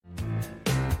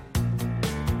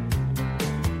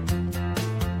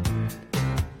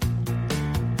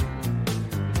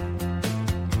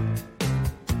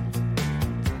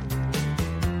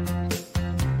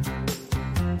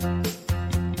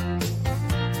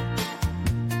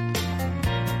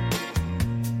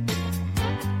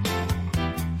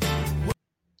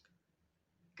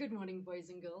Good morning, boys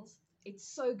and girls. It's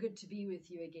so good to be with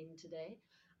you again today.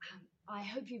 I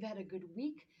hope you've had a good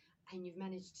week and you've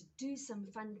managed to do some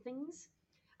fun things.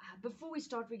 Before we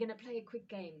start, we're going to play a quick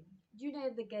game. You know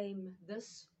the game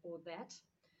This or That.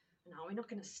 Now, we're not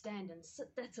going to stand and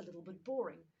sit, that's a little bit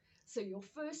boring. So, your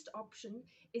first option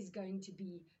is going to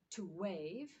be to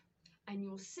wave, and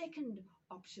your second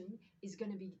option is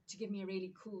going to be to give me a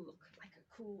really cool look, like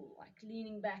a cool, like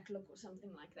leaning back look or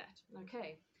something like that.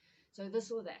 Okay. So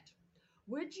this or that.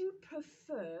 Would you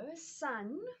prefer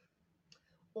sun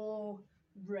or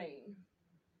rain?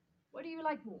 What do you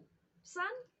like more? Sun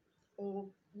or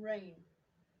rain?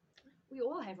 We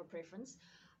all have a preference.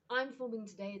 I'm filming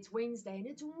today, it's Wednesday, and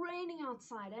it's raining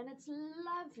outside and it's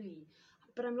lovely.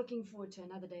 But I'm looking forward to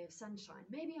another day of sunshine.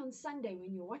 Maybe on Sunday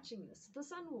when you're watching this, the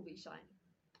sun will be shining.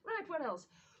 Right, what else?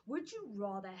 Would you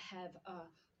rather have a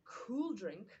cool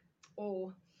drink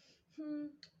or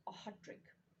a hot drink?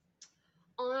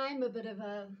 I'm a bit of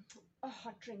a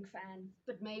hot drink fan,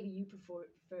 but maybe you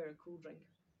prefer a cool drink.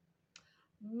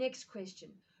 Next question.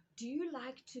 Do you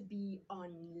like to be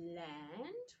on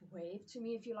land? Wave to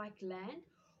me if you like land.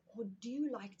 Or do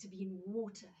you like to be in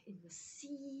water, in the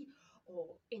sea, or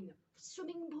in the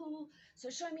swimming pool?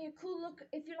 So show me a cool look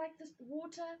if you like the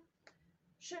water.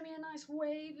 Show me a nice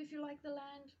wave if you like the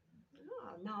land.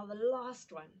 Oh, now the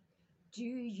last one. Do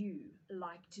you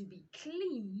like to be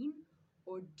clean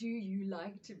or do you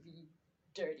like to be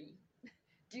dirty?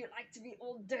 Do you like to be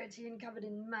all dirty and covered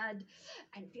in mud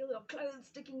and feel your clothes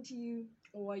sticking to you?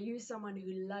 Or are you someone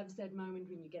who loves that moment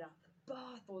when you get out of the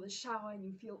bath or the shower and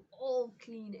you feel all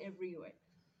clean everywhere?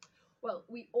 Well,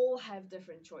 we all have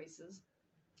different choices,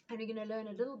 and we're going to learn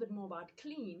a little bit more about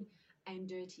clean and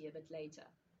dirty a bit later.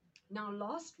 Now,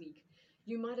 last week,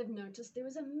 you might have noticed there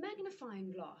was a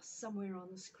magnifying glass somewhere on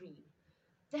the screen.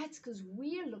 That's because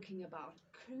we're looking about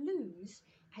clues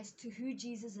as to who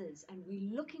Jesus is, and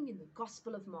we're looking in the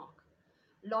Gospel of Mark.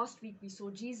 Last week we saw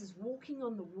Jesus walking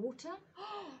on the water.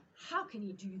 How can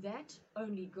he do that?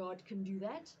 Only God can do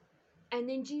that. And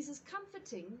then Jesus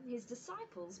comforting his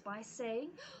disciples by saying,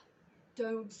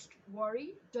 don't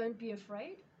worry, don't be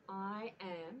afraid. I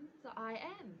am the I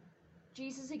am.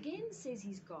 Jesus again says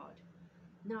he's God.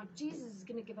 Now Jesus is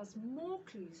going to give us more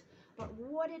clues about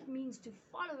what it means to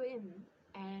follow him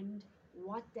and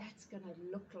what that's going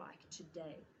to look like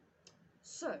today.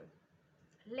 So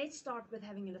let's start with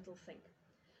having a little think.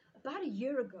 About a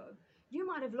year ago, you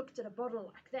might have looked at a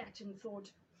bottle like that and thought,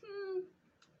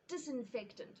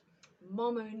 disinfectant.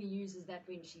 Mom only uses that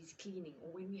when she's cleaning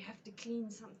or when we have to clean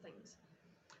some things.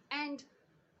 And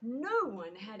no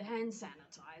one had hand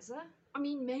sanitizer. I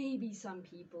mean, maybe some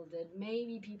people did.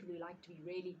 Maybe people who like to be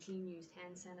really clean used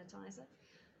hand sanitizer.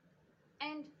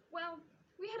 And, well,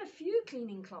 we had a few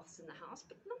cleaning cloths in the house,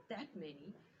 but not that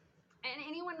many. And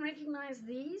anyone recognize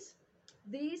these?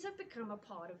 These have become a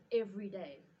part of every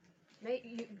day.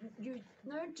 You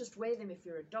don't just wear them if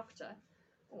you're a doctor.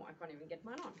 Oh, I can't even get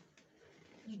mine on.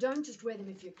 You don't just wear them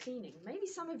if you're cleaning. Maybe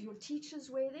some of your teachers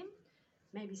wear them.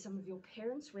 Maybe some of your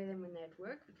parents wear them when they're at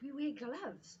work, but we wear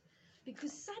gloves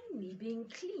because suddenly being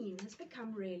clean has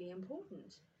become really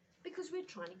important because we're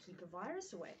trying to keep a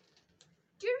virus away.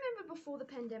 Do you remember before the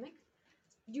pandemic?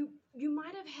 You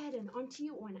might have had an auntie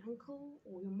or an uncle,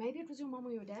 or maybe it was your mom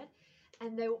or your dad,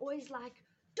 and they were always like,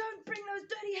 don't bring those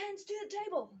dirty hands to the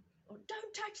table, or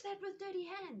don't touch that with dirty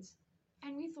hands.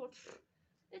 And we thought,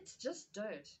 it's just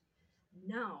dirt.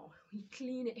 Now we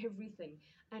clean everything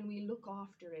and we look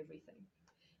after everything.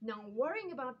 Now,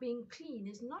 worrying about being clean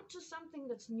is not just something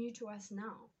that's new to us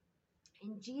now.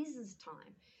 In Jesus'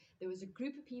 time, there was a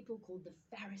group of people called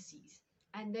the Pharisees,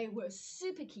 and they were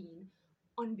super keen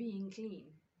on being clean.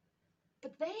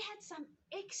 But they had some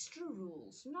extra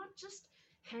rules, not just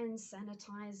hand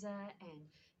sanitizer and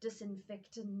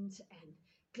disinfectant and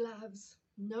gloves.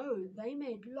 No, they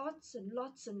made lots and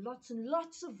lots and lots and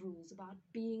lots of rules about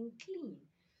being clean.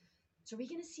 So we're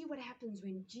going to see what happens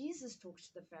when Jesus talks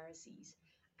to the Pharisees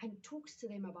and talks to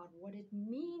them about what it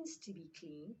means to be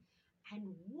clean and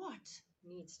what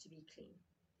needs to be clean.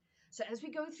 So as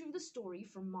we go through the story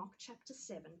from Mark chapter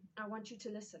 7, I want you to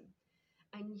listen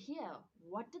and hear,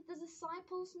 what did the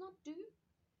disciples not do?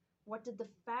 What did the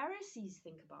Pharisees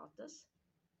think about this?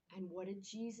 And what did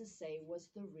Jesus say was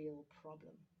the real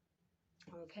problem?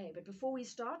 Okay, but before we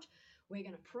start, we're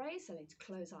going to pray, so let's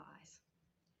close our eyes.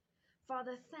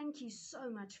 Father, thank you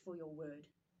so much for your word.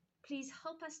 Please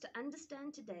help us to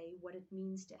understand today what it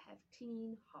means to have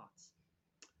clean hearts.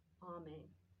 Amen.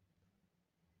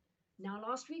 Now,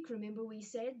 last week, remember we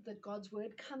said that God's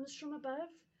word comes from above.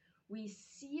 We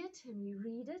see it and we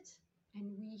read it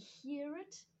and we hear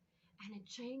it, and it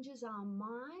changes our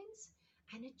minds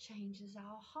and it changes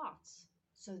our hearts.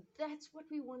 So that's what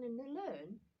we want to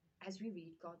learn as we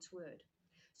read God's word.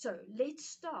 So let's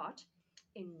start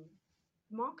in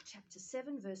Mark chapter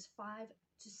 7, verse 5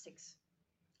 to 6.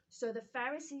 So the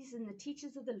Pharisees and the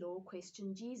teachers of the law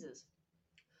questioned Jesus.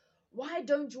 Why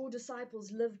don't your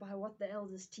disciples live by what the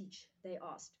elders teach? They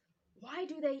asked. Why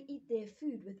do they eat their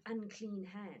food with unclean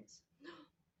hands?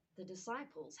 The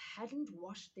disciples hadn't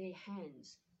washed their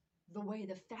hands the way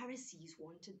the Pharisees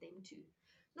wanted them to.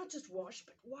 Not just wash,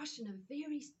 but wash in a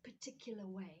very particular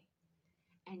way.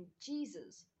 And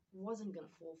Jesus wasn't going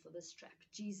to fall for this trap.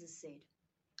 Jesus said,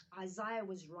 Isaiah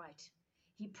was right.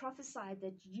 He prophesied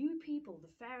that you people,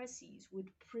 the Pharisees, would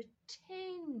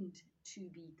pretend to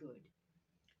be good.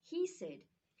 He said,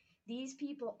 these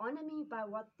people honor me by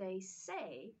what they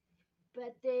say,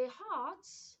 but their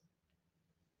hearts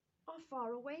are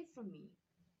far away from me.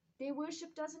 Their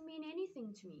worship doesn't mean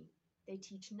anything to me. They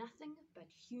teach nothing but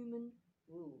human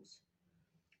rules.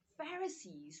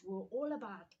 Pharisees were all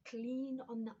about clean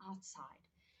on the outside,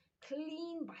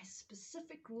 clean by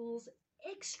specific rules,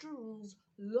 extra rules,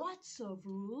 lots of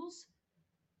rules,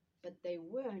 but they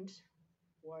weren't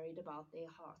worried about their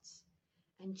hearts.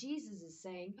 And Jesus is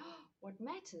saying, what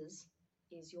matters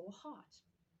is your heart.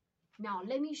 Now,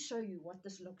 let me show you what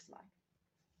this looks like.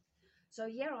 So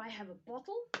here I have a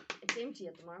bottle. It's empty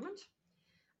at the moment.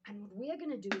 And what we're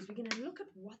going to do is we're going to look at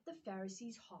what the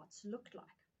Pharisees' hearts looked like.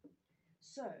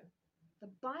 So, the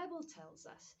Bible tells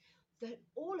us that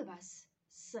all of us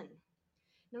sin.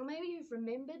 Now, maybe you've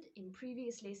remembered in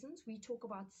previous lessons, we talk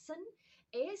about sin,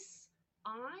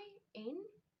 S-I-N,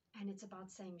 and it's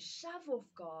about saying, shove off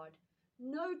God,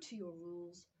 no to your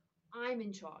rules, I'm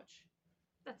in charge.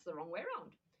 That's the wrong way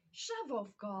around. Shove off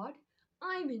God,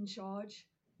 I'm in charge,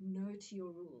 no to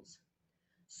your rules.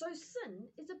 So sin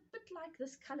is a bit like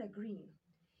this color green.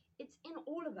 It's in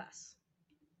all of us.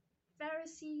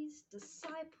 Pharisees,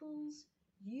 disciples,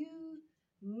 you,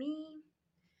 me.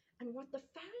 And what the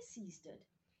Pharisees did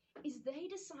is they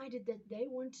decided that they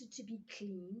wanted to be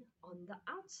clean on the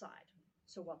outside.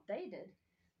 So what they did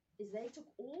is they took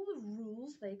all the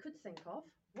rules they could think of.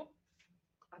 Whoop,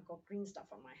 I've got green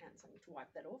stuff on my hands. I need to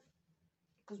wipe that off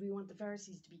because we want the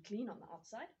Pharisees to be clean on the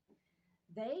outside.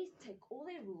 They take all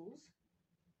their rules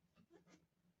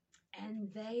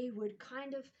and they would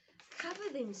kind of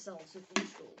cover themselves with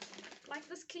these rules. Like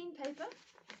this clean paper.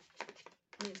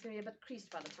 I mean, it's going to be a bit creased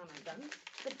by the time I'm done,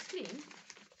 but it's clean.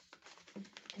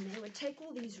 And they would take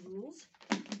all these rules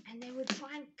and they would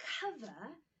try and cover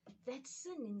that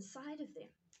sin inside of them.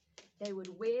 They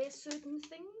would wear certain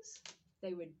things.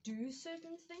 They would do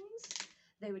certain things.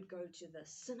 They would go to the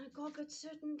synagogue at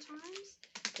certain times.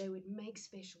 They would make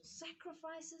special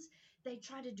sacrifices. They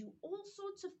try to do all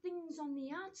sorts of things on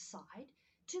the outside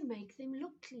to make them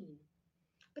look clean.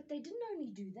 But they didn't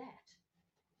only do that.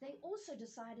 They also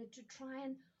decided to try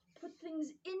and put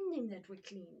things in them that were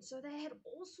clean. So they had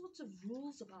all sorts of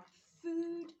rules about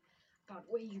food, about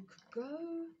where you could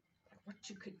go, what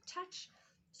you could touch.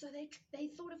 So they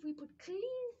thought if we put clean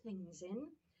things in,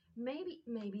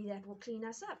 maybe that will clean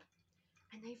us up.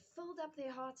 And they filled up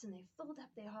their hearts and they filled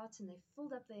up their hearts and they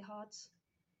filled up their hearts.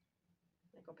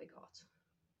 They got big hearts.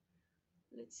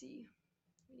 Let's see.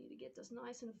 We need to get this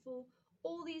nice and full.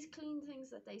 All these clean things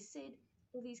that they said,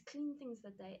 all these clean things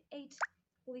that they ate,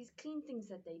 all these clean things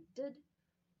that they did.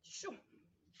 Sure,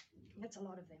 that's a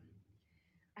lot of them.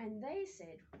 And they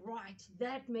said, right,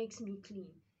 that makes me clean.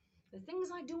 The things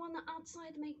I do on the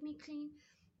outside make me clean.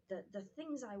 The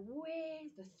things I wear,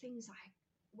 the things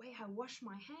I wash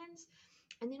my hands,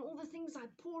 and then all the things I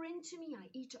pour into me, I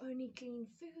eat only clean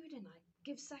food and I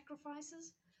give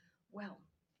sacrifices. Well,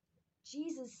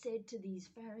 Jesus said to these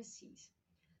Pharisees,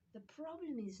 the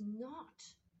problem is not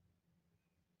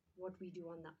what we do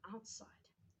on the outside.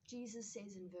 Jesus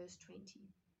says in verse 20,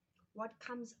 what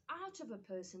comes out of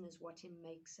a person is what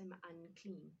makes him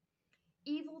unclean.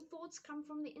 Evil thoughts come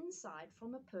from the inside,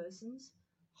 from a person's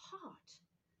heart.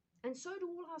 And so do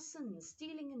all our sins,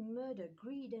 stealing and murder,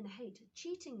 greed and hate,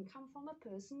 cheating come from a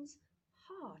person's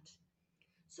heart.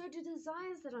 So do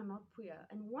desires that are not pure,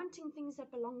 and wanting things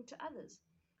that belong to others.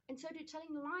 And so do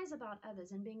telling lies about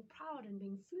others, and being proud and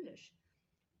being foolish.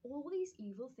 All these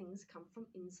evil things come from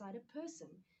inside a person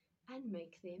and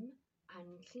make them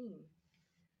unclean.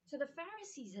 So the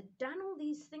Pharisees had done all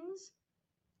these things.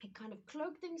 They kind of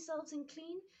cloaked themselves in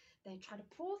clean. They tried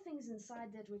to pour things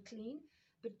inside that were clean.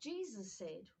 But Jesus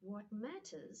said, what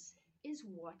matters is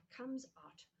what comes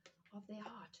out of their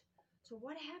heart. So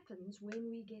what happens when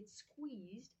we get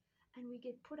squeezed and we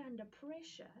get put under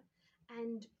pressure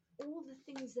and all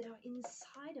the things that are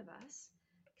inside of us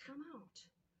come out?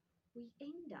 We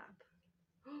end up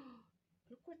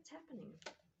look what's happening.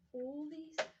 All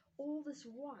this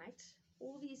white,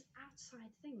 all these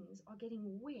outside things are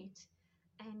getting wet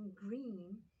and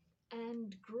green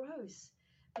and gross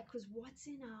because what's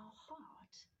in our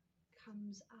heart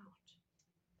comes out.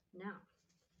 Now,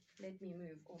 let me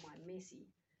move all my messy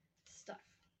stuff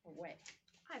away.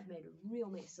 I've made a real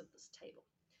mess of this table,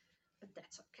 but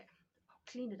that's okay.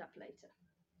 I'll clean it up later.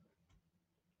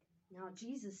 Now,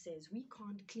 Jesus says we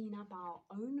can't clean up our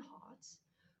own hearts.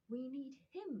 We need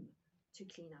Him to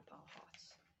clean up our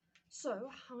hearts. So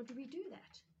how do we do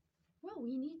that? Well,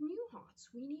 we need new hearts.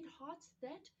 We need hearts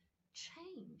that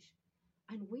change.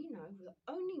 And we know the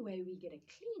only way we get a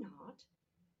clean heart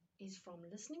is from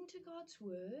listening to God's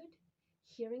word,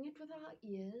 hearing it with our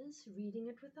ears, reading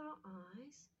it with our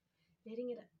eyes, letting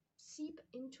it seep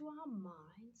into our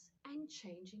minds and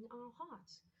changing our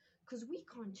hearts. Because we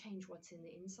can't change what's in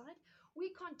the inside.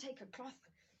 We can't take a cloth,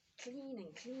 clean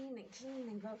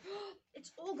and go, oh,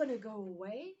 it's all going to go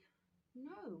away.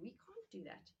 No, we can't do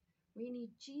that. We need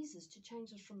Jesus to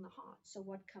change us from the heart. So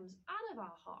what comes out of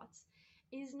our hearts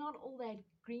is not all that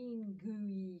green,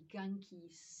 gooey, gunky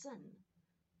sin,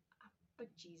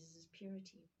 but Jesus'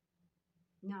 purity.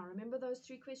 Now, remember those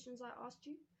 3 questions I asked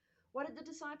you? What had the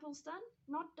disciples done?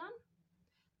 Not done?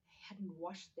 They hadn't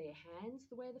washed their hands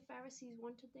the way the Pharisees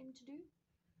wanted them to do.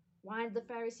 Why did the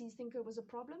Pharisees think it was a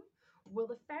problem? Well,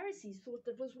 the Pharisees thought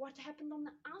that was what happened on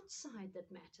the outside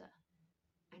that mattered.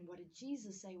 And what did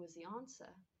Jesus say was the answer?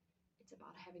 It's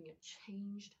about having a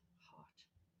changed heart.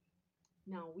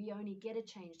 Now, we only get a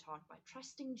changed heart by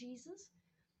trusting Jesus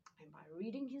and by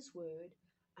reading His word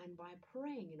and by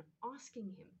praying and asking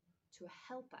Him to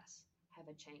help us have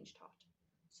a changed heart.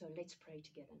 So let's pray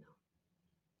together now.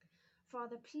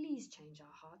 Father, please change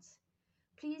our hearts.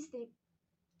 Please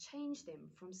change them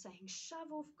from saying,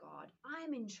 shove off God,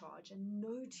 I'm in charge, and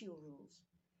no to your rules.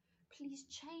 Please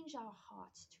change our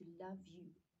hearts to love you.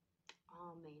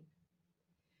 Amen.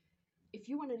 If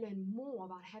you want to learn more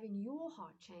about having your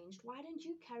heart changed, why don't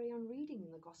you carry on reading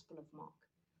the Gospel of Mark?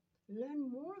 Learn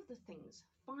more of the things,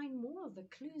 find more of the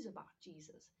clues about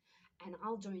Jesus, and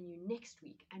I'll join you next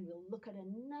week and we'll look at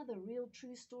another real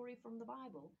true story from the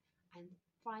Bible and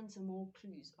find some more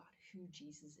clues about who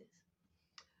Jesus is.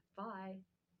 Bye.